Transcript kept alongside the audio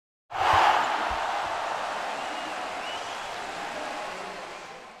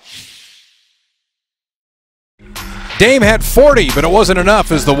Dame had 40, but it wasn't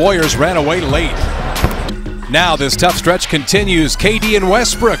enough as the Warriors ran away late. Now this tough stretch continues. KD and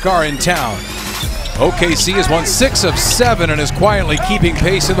Westbrook are in town. OKC has won 6 of 7 and is quietly keeping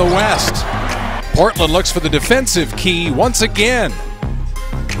pace in the West. Portland looks for the defensive key once again.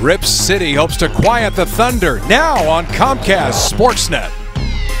 Rip City hopes to quiet the Thunder now on Comcast Sportsnet.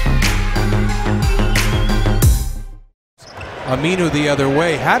 Aminu the other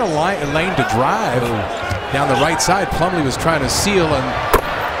way, had a lane to drive down the right side. Plumlee was trying to seal,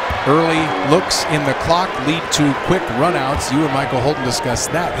 and early looks in the clock lead to quick runouts. You and Michael Holden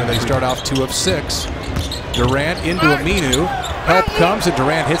discussed that, and they start off 2 of 6. Durant into Aminu. Help comes, and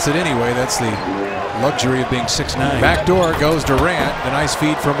Durant hits it anyway. That's the luxury of being 6'9". Backdoor goes Durant. A nice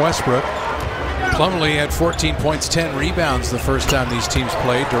feed from Westbrook. Plumlee had 14 points, 10 rebounds the first time these teams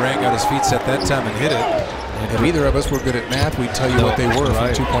played. Durant got his feet set that time and hit it. And if either of us were good at math, we'd tell you what they were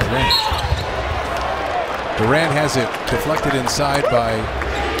from 2-point range. Durant has it deflected inside by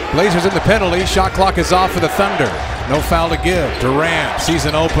Blazers in the penalty. Shot clock is off for the Thunder. No foul to give. Durant sees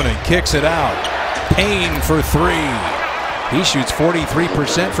an opening, kicks it out. Payne for 3. He shoots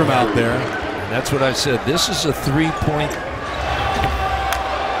 43% from out there. That's what I said. This is a 3-point.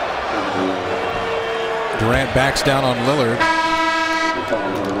 Durant backs down on Lillard.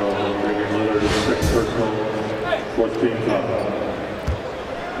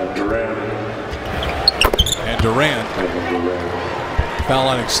 And Durant, foul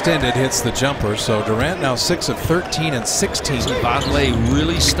line extended, hits the jumper. So Durant now 6 of 13 and 16. Vonleh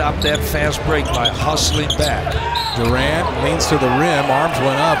really stopped that fast break by hustling back. Durant leans to the rim, arms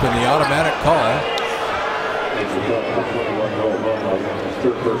went up in the automatic call.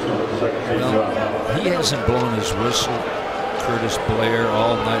 Well, he hasn't blown his whistle, Curtis Blair,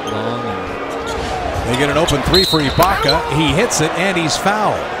 all night long. They get an open 3 for Ibaka. He hits it and he's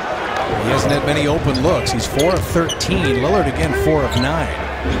fouled. He hasn't had many open looks. He's 4 of 13. Lillard again 4 of 9.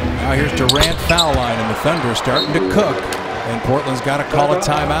 Now here's Durant, foul line, and the Thunder starting to cook. And Portland's got to call a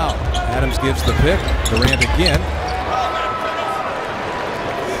timeout. Adams gives the pick. Durant again.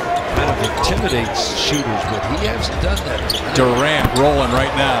 Kind of intimidates shooters, but he hasn't done that. Durant rolling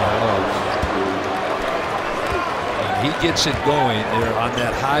right now. He gets it going there on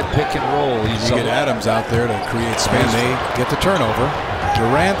that high pick and roll. You get Adams out there to create space. They get the turnover.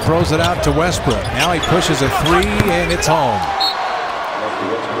 Durant throws it out to Westbrook. Now he pushes a 3 and it's home.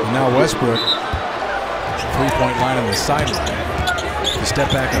 And now Westbrook, 3-point line on the sideline. If you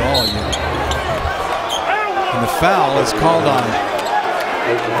step back at all, and the foul is called on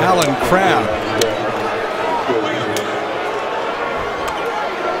Alan Crabb.